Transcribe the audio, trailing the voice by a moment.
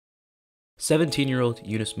17-year-old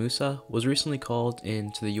Yunus Musah was recently called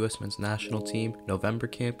into the US men's national team November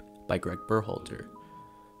camp by Greg Berhalter.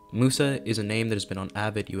 Musah is a name that has been on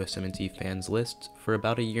avid USMNT fans' lists for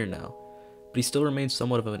about a year now, but he still remains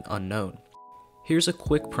somewhat of an unknown. Here's a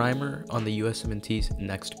quick primer on the USMNT's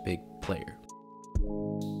next big player.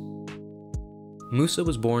 Musah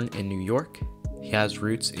was born in New York. He has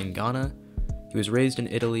roots in Ghana. He was raised in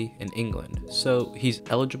Italy and England, so he's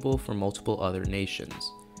eligible for multiple other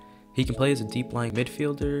nations. He can play as a deep-lying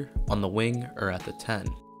midfielder, on the wing, or at the 10.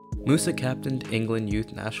 Musah captained England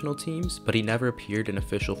youth national teams, but he never appeared in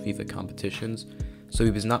official FIFA competitions, so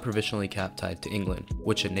he was not provisionally cap-tied to England,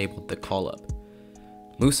 which enabled the call-up.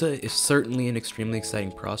 Musah is certainly an extremely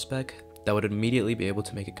exciting prospect that would immediately be able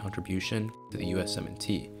to make a contribution to the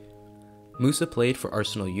USMNT. Musah played for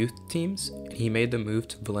Arsenal youth teams, and he made the move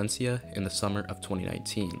to Valencia in the summer of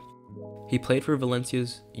 2019. He played for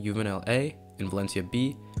Valencia's Juvenil A and Valencia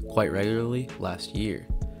B quite regularly last year.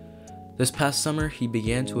 This past summer, he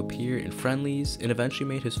began to appear in friendlies and eventually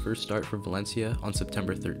made his first start for Valencia on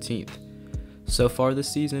September 13th. So far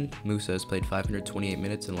this season, Musah has played 528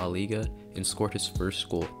 minutes in La Liga and scored his first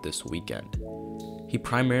goal this weekend. He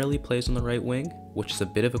primarily plays on the right wing, which is a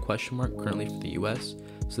bit of a question mark currently for the US,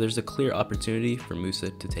 so there's a clear opportunity for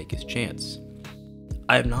Musah to take his chance.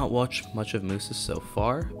 I have not watched much of Musah so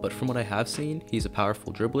far, but from what I have seen, he's a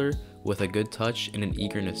powerful dribbler with a good touch and an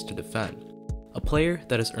eagerness to defend. A player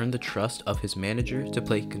that has earned the trust of his manager to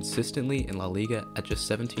play consistently in La Liga at just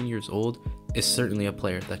 17 years old is certainly a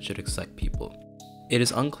player that should excite people. It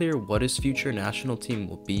is unclear what his future national team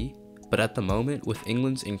will be, but at the moment, with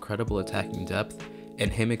England's incredible attacking depth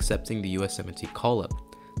and him accepting the USMNT call-up,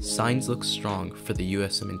 signs look strong for the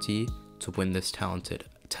USMNT to win this talented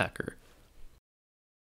attacker.